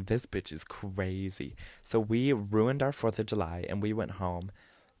I was like, this bitch is crazy. So we ruined our 4th of July, and we went home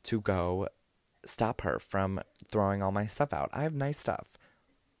to go stop her from throwing all my stuff out. I have nice stuff.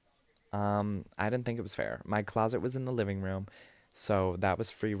 I didn't think it was fair. My closet was in the living room, so that was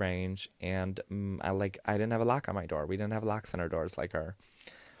free range, and I didn't have a lock on my door. We didn't have locks on our doors like her.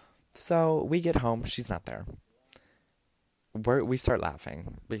 So we get home. She's not there. We start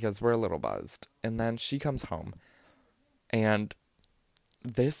laughing because we're a little buzzed. And then she comes home, and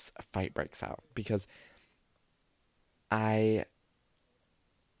this fight breaks out because I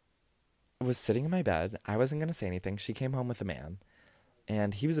was sitting in my bed. I wasn't going to say anything. She came home with a man,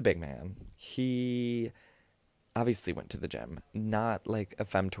 and he was a big man. He obviously went to the gym, not like a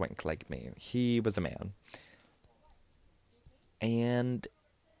femme twink like me. He was a man. And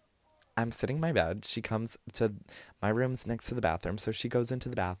I'm sitting in my bed. She comes to my room's next to the bathroom, so she goes into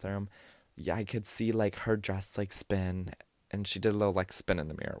the bathroom. Yeah, I could see like her dress like spin, and she did a little like spin in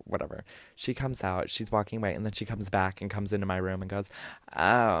the mirror, whatever. She comes out, she's walking away, and then she comes back and comes into my room and goes,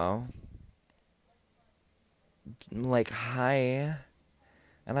 oh, like, hi.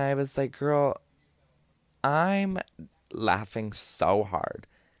 And I was like, girl, I'm laughing so hard.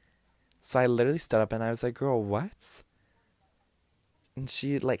 So I literally stood up and I was like, girl, what? And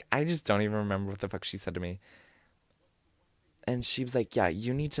she, like, I just don't even remember what the fuck she said to me. And she was like, yeah,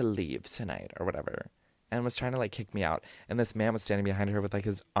 you need to leave tonight or whatever. And was trying to, like, kick me out. And this man was standing behind her with, like,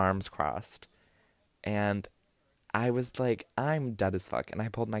 his arms crossed. And I was like, I'm dead as fuck. And I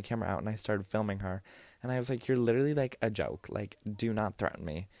pulled my camera out and I started filming her. And I was like, you're literally, like, a joke. Like, do not threaten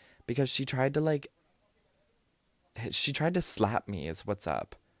me. Because she tried to slap me is what's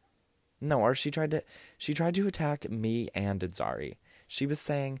up. No, or she tried to attack me and Itzari. She was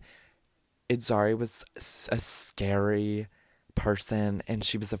saying Itzari was a scary person and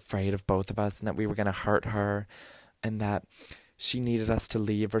she was afraid of both of us and that we were going to hurt her and that she needed us to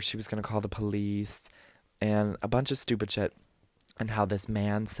leave or she was going to call the police and a bunch of stupid shit. And how this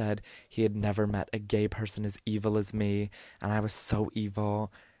man said he had never met a gay person as evil as me and I was so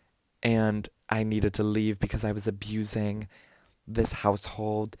evil and I needed to leave because I was abusing this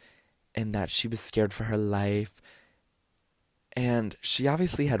household and that she was scared for her life. And she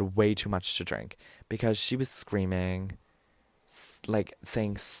obviously had way too much to drink because she was screaming, like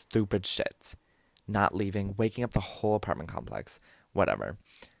saying stupid shit, not leaving, waking up the whole apartment complex, whatever.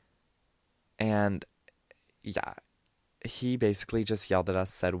 And yeah, he basically just yelled at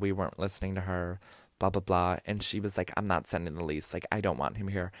us, said we weren't listening to her, blah, blah, blah. And she was like, I'm not sending the lease. Like, I don't want him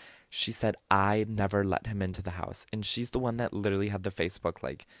here. She said, I never let him into the house. And she's the one that literally had the Facebook,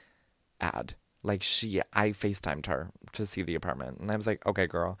 like, ad. Like, I FaceTimed her to see the apartment. And I was like, okay,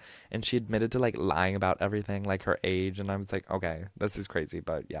 girl. And she admitted to, like, lying about everything, like her age. And I was like, okay, this is crazy,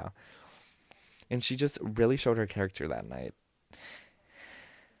 but yeah. And she just really showed her character that night.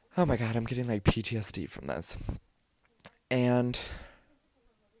 Oh my God, I'm getting, like, PTSD from this. And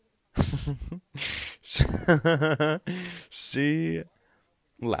she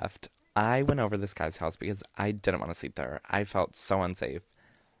left. I went over this guy's house because I didn't want to sleep there. I felt so unsafe.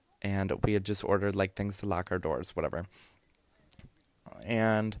 And we had just ordered, like, things to lock our doors, whatever.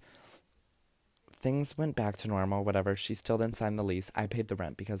 And things went back to normal, whatever. She still didn't sign the lease. I paid the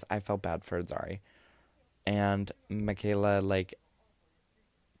rent because I felt bad for Zari. And Michaela, like,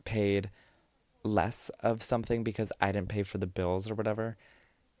 paid less of something because I didn't pay for the bills or whatever.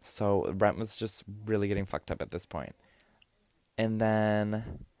 So rent was just really getting fucked up at this point. And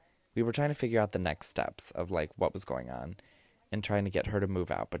then we were trying to figure out the next steps of, like, what was going on and trying to get her to move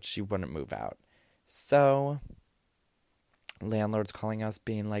out, but she wouldn't move out. So landlord's calling us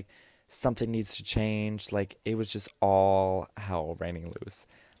being like, something needs to change. Like, it was just all hell raining loose.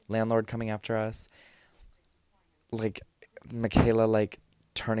 Landlord coming after us. Like, Michaela, like,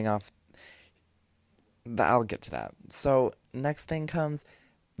 turning off. I'll get to that. So next thing comes,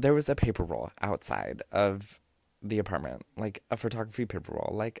 there was a paper roll outside of the apartment. Like, a photography paper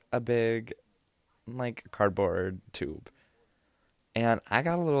roll. Like, a big, like, cardboard tube. And I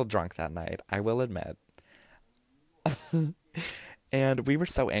got a little drunk that night, I will admit. And we were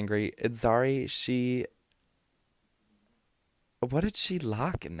so angry. Zari, what did she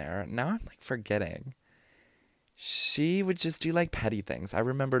lock in there? Now I'm, like, forgetting. She would just do, like, petty things. I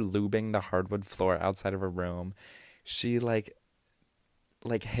remember lubing the hardwood floor outside of her room. She, like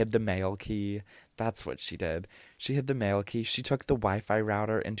hid the mail key. That's what she did. She hid the mail key. She took the Wi-Fi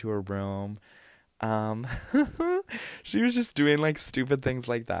router into her room. She was just doing, like, stupid things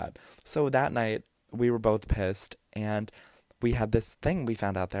like that. So that night, we were both pissed, and we had this thing we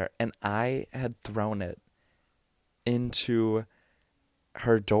found out there, and I had thrown it into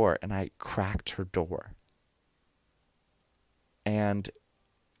her door, and I cracked her door. And,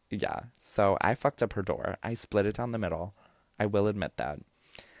 yeah, so I fucked up her door. I split it down the middle. I will admit that.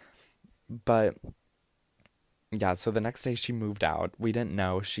 But, yeah, so the next day she moved out. We didn't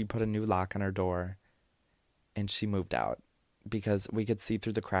know. She put a new lock on her door, and she moved out because we could see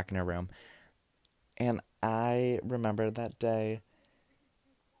through the crack in her room. And I remember that day,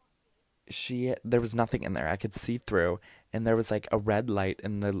 there was nothing in there. I could see through, and there was, like, a red light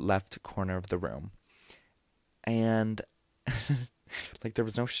in the left corner of the room. And, like, there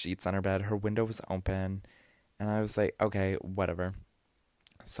was no sheets on her bed. Her window was open. And I was like, okay, whatever.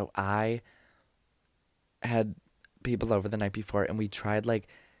 So I had people over the night before, and we tried, like,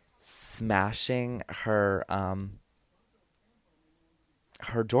 smashing her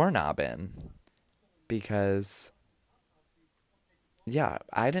doorknob in because, yeah,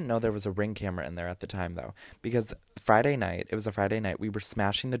 I didn't know there was a Ring camera in there at the time, though, because it was a Friday night, we were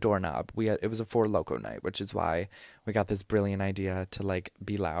smashing the doorknob. It was a Four Loko night, which is why we got this brilliant idea to, like,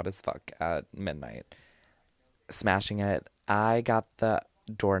 be loud as fuck at midnight. Smashing it. I got the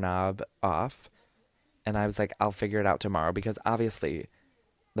doorknob off, and I was like, I'll figure it out tomorrow, because obviously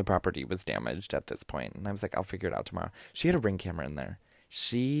the property was damaged at this point, and I was like, I'll figure it out tomorrow. She had a Ring camera in there.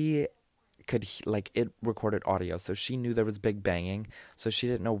 She could, like, it recorded audio, so she knew there was big banging, so she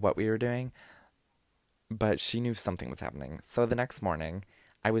didn't know what we were doing, but she knew something was happening. So the next morning,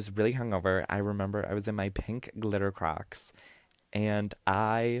 I was really hungover. I remember I was in my pink glitter Crocs, and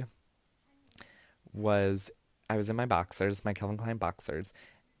I was in my boxers, my Calvin Klein boxers,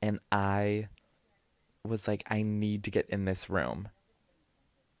 and I was like, I need to get in this room.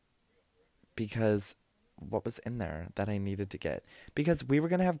 Because what was in there that I needed to get? Because we were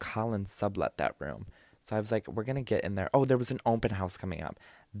going to have Colin sublet that room. So I was like, we're going to get in there. Oh, there was an open house coming up.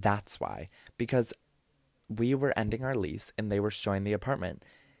 That's why. Because we were ending our lease and they were showing the apartment.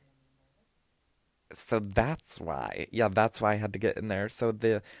 So that's why. Yeah, that's why I had to get in there. So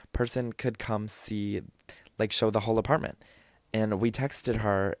the person could come see, like, show the whole apartment. And we texted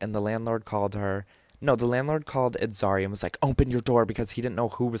her, and the landlord called her. No, the landlord called Zari and was like, open your door, because he didn't know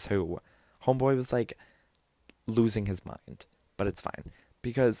who was who. Homeboy was, like, losing his mind. but it's fine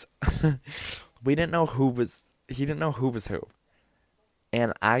because we didn't know he didn't know who was who.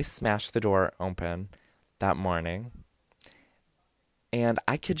 And I smashed the door open that morning. And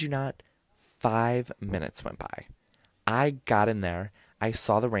I kid you not, 5 minutes went by. I got in there. I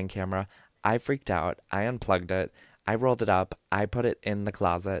saw the Ring camera. I freaked out. I unplugged it. I rolled it up. I put it in the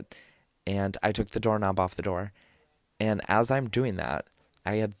closet. And I took the doorknob off the door. And as I'm doing that,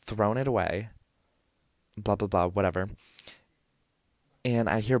 I had thrown it away. Blah, blah, blah, whatever. And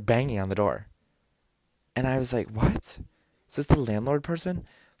I hear banging on the door. And I was like, what? Is this the landlord person?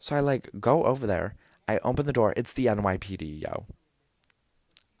 So I go over there. I open the door. It's the NYPD, yo.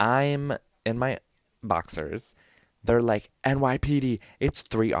 I'm in my boxers. They're like, NYPD. It's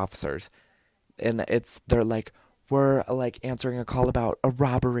 3 officers. And they're like, we're answering a call about a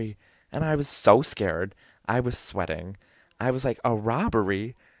robbery. And I was so scared. I was sweating. I was like, a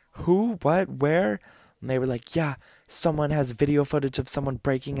robbery? Who? What? Where? And they were like, yeah, someone has video footage of someone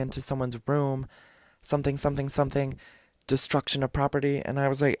breaking into someone's room. Something, something, something. Destruction of property. And I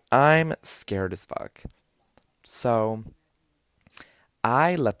was like, I'm scared as fuck. So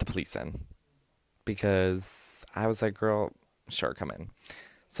I let the police in because I was like, girl, sure, come in.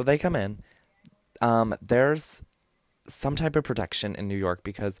 So they come in. There's some type of protection in New York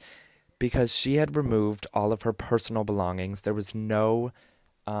because she had removed all of her personal belongings. There was no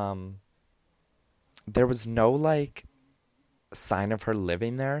sign of her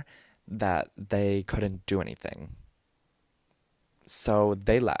living there that they couldn't do anything. So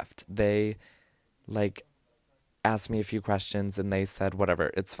they left. They asked me a few questions and they said,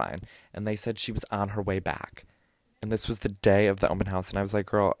 whatever, it's fine. And they said she was on her way back. And this was the day of the open house. And I was like,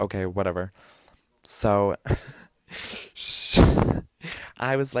 girl, okay, whatever. So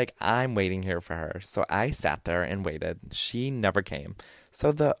I was like, I'm waiting here for her. So I sat there and waited. She never came.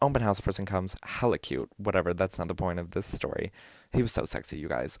 So the open house person comes, hella cute, whatever. That's not the point of this story. He was so sexy, you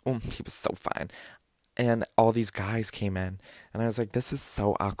guys. He was so fine. And all these guys came in. And I was like, this is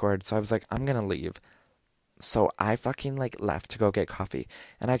so awkward. So I was like, I'm going to leave. So I fucking left to go get coffee.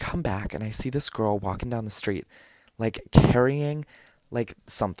 And I come back and I see this girl walking down the street, carrying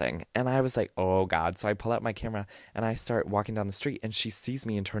something. And I was like, oh God. So I pull out my camera and I start walking down the street and she sees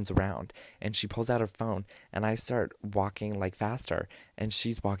me and turns around and she pulls out her phone and I start walking faster and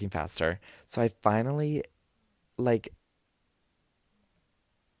she's walking faster. So I finally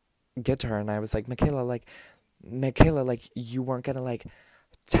get to her and I was like, Michaela, you weren't gonna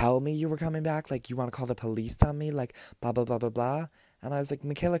tell me you were coming back, you want to call the police on me, blah blah blah blah blah. And I was like,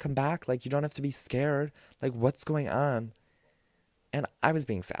 Michaela, come back, you don't have to be scared, what's going on? And I was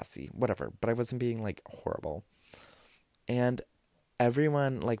being sassy, whatever, but I wasn't being horrible. And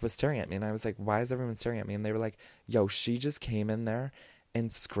everyone was staring at me and I was like, why is everyone staring at me? And they were like, yo, she just came in there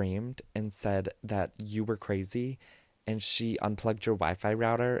and screamed and said that you were crazy and she unplugged your Wi-Fi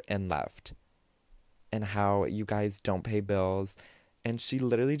router and left, and how you guys don't pay bills. And she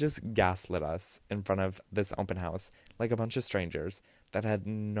literally just gaslit us in front of this open house, a bunch of strangers that had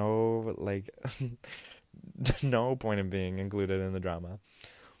no, no point in being included in the drama.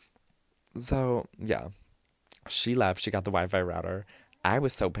 So, yeah. She left. She got the Wi-Fi router. I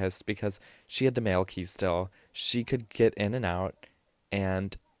was so pissed because she had the mail key still. She could get in and out.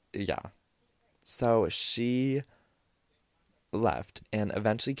 And, yeah. So, she left and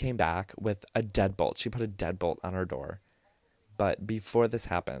eventually came back with a deadbolt. She put a deadbolt on her door. But before this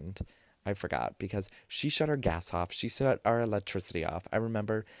happened, I forgot because she shut our gas off. She shut our electricity off. I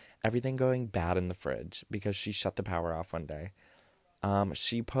remember everything going bad in the fridge because she shut the power off one day.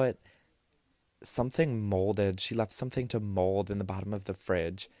 She put something molded. She left something to mold in the bottom of the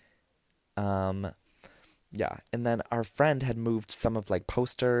fridge. Yeah. And then our friend had moved some of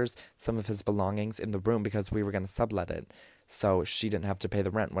posters, some of his belongings in the room because we were going to sublet it. So she didn't have to pay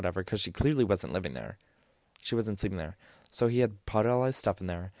the rent, whatever, because she clearly wasn't living there. She wasn't sleeping there. So he had put all his stuff in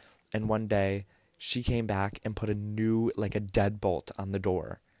there. And one day she came back and put a new, a deadbolt on the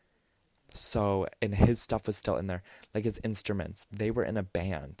door. So, and his stuff was still in there, his instruments. They were in a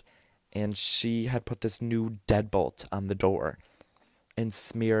band. And she had put this new deadbolt on the door and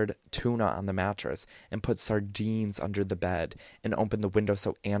smeared tuna on the mattress and put sardines under the bed and opened the window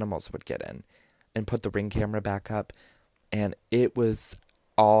so animals would get in and put the Ring camera back up. And it was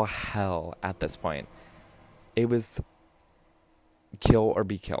all hell at this point. It was kill or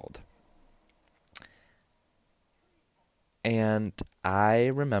be killed. And I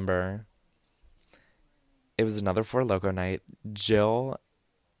remember it was another Four Loko night. Jill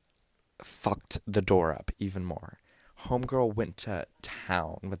fucked the door up even more. Homegirl went to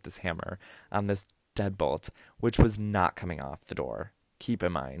town with this hammer on this deadbolt, which was not coming off the door. Keep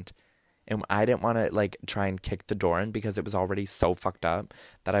in mind. And I didn't want to like try and kick the door in because it was already so fucked up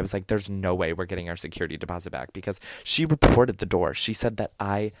that I was like, there's no way we're getting our security deposit back, because she reported the door. She said that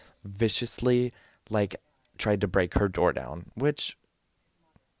I viciously like tried to break her door down, which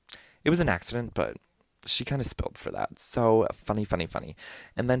it was an accident, but she kind of spilled for that. So funny, funny, funny.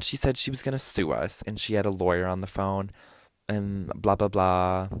 And then she said she was going to sue us, and she had a lawyer on the phone and blah, blah,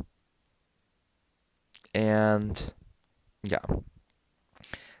 blah. And yeah.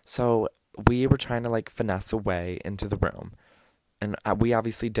 So we were trying to like finesse a way into the room. And we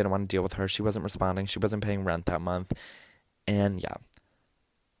obviously didn't want to deal with her. She wasn't responding. She wasn't paying rent that month. And yeah.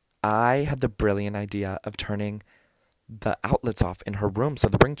 I had the brilliant idea of turning the outlets off in her room so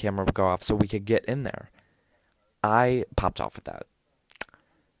the Ring camera would go off so we could get in there. I popped off with that.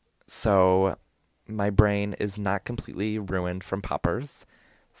 So my brain is not completely ruined from poppers.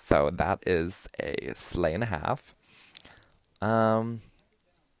 So that is a slay and a half.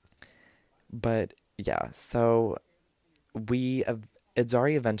 But yeah, so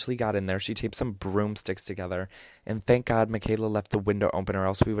Itzari eventually got in there. She taped some broomsticks together, and thank God Michaela left the window open, or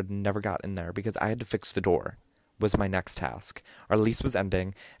else we would never got in there, because I had to fix the door. Was my next task. Our lease was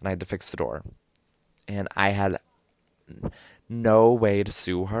ending, and I had to fix the door. And I had no way to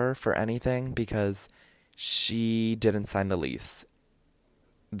sue her for anything because she didn't sign the lease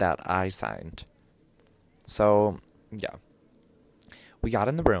that I signed. So, yeah. We got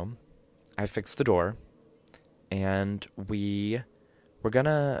in the room. I fixed the door. And we were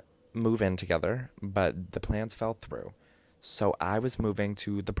gonna move in together, but the plans fell through. So I was moving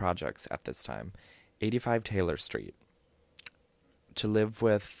to the projects at this time, 85 Taylor Street, to live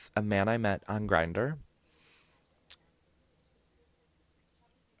with a man I met on Grindr.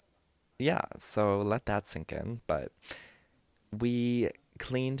 Yeah, so let that sink in. But we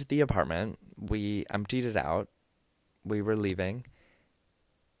cleaned the apartment, we emptied it out, we were leaving,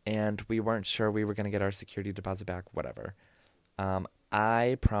 and we weren't sure we were going to get our security deposit back, whatever.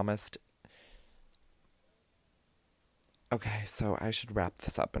 I promised... Okay, so I should wrap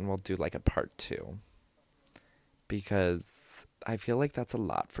this up and we'll do like a part 2. Because I feel like that's a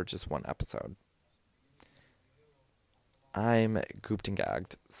lot for just one episode. I'm gooped and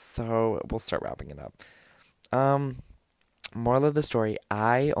gagged, so we'll start wrapping it up. Moral of the story,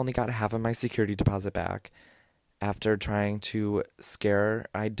 I only got half of my security deposit back after trying to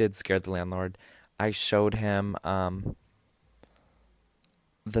I did scare the landlord. I showed him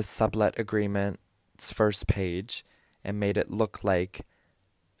the sublet agreement's first page and made it look like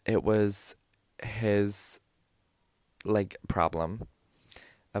it was his like problem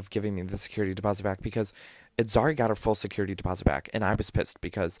of giving me the security deposit back, because Zari got her full security deposit back, and I was pissed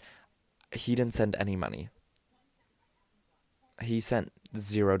because he didn't send any money. He sent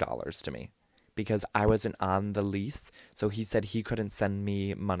 $0 to me because I wasn't on the lease, so he said he couldn't send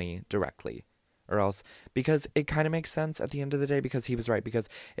me money directly, or else, because it kind of makes sense at the end of the day, because he was right, because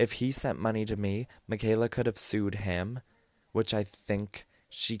if he sent money to me, Michaela could have sued him, which I think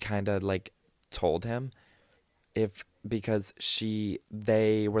she kind of like told him, because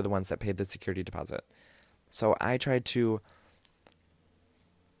they were the ones that paid the security deposit. So I tried to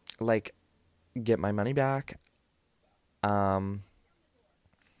like get my money back.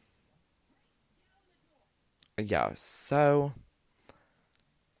 Yeah, so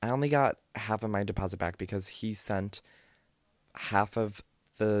I only got half of my deposit back because he sent half of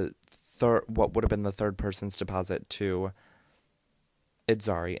the what would have been the third person's deposit to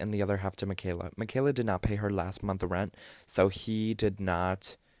Itzari and the other half to Michaela. Michaela did not pay her last month of rent, so he did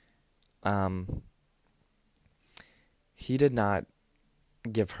not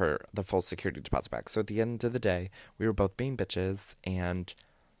give her the full security deposit back. So at the end of the day, we were both being bitches, and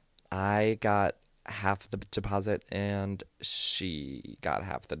I got half the deposit and she got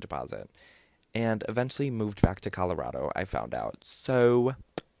half the deposit, and eventually moved back to Colorado, I found out. So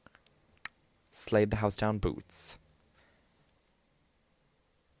slayed the house down boots.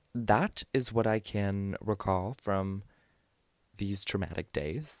 That is what I can recall from these traumatic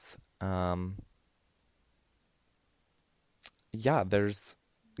days. Yeah, there's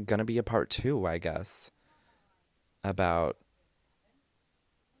gonna be a part 2, I guess, about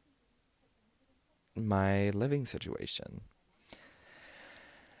my living situation.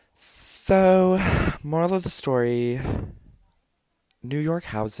 So, moral of the story, New York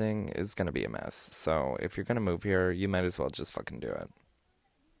housing is gonna be a mess. So, if you're gonna move here, you might as well just fucking do it.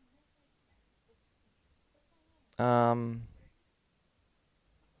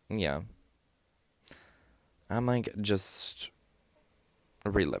 Yeah. I'm like just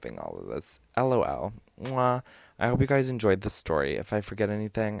reliving all of this. LOL. Mwah. I hope you guys enjoyed this story. If I forget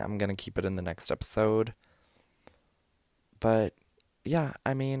anything, I'm gonna keep it in the next episode. But yeah,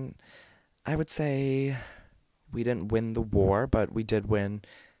 I mean, I would say we didn't win the war, but we did win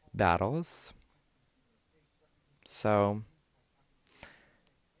battles. So,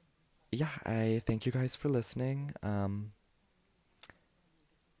 yeah, I thank you guys for listening.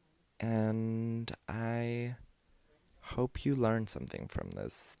 And I hope you learned something from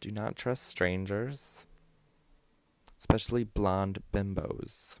this. Do not trust strangers, especially blonde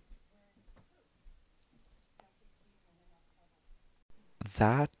bimbos.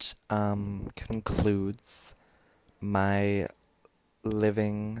 That concludes my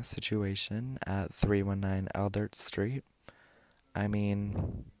living situation at 319 Eldert Street. I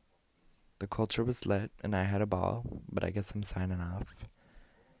mean, the culture was lit and I had a ball, but I guess I'm signing off.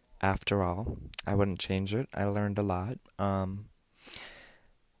 After all, I wouldn't change it. I learned a lot.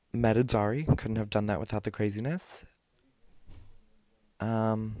 Met Adari. Couldn't have done that without the craziness.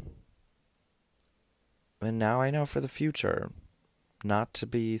 Um, and now I know for the future not to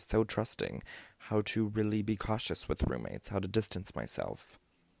be so trusting, how to really be cautious with roommates, how to distance myself,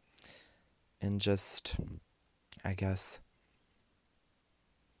 and just, I guess,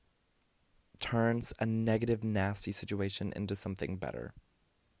 turns a negative, nasty situation into something better.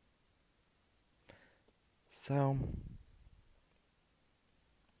 So,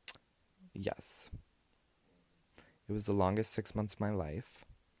 yes, it was the longest 6 months of my life.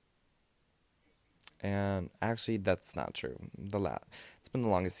 And actually, that's not true. It's been the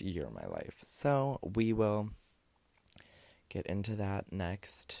longest year of my life. So we will get into that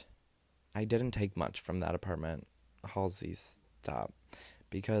next. I didn't take much from that apartment, Halsey's stop,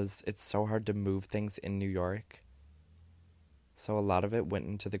 because it's so hard to move things in New York. So a lot of it went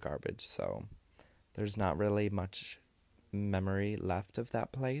into the garbage. So there's not really much memory left of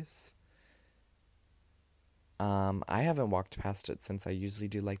that place. I haven't walked past it since I usually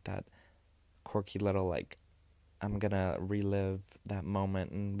do like that quirky little like I'm gonna relive that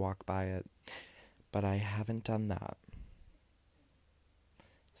moment and walk by it, but I haven't done that.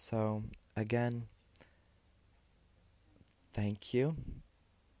 So again, thank you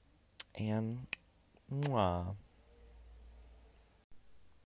and mwah.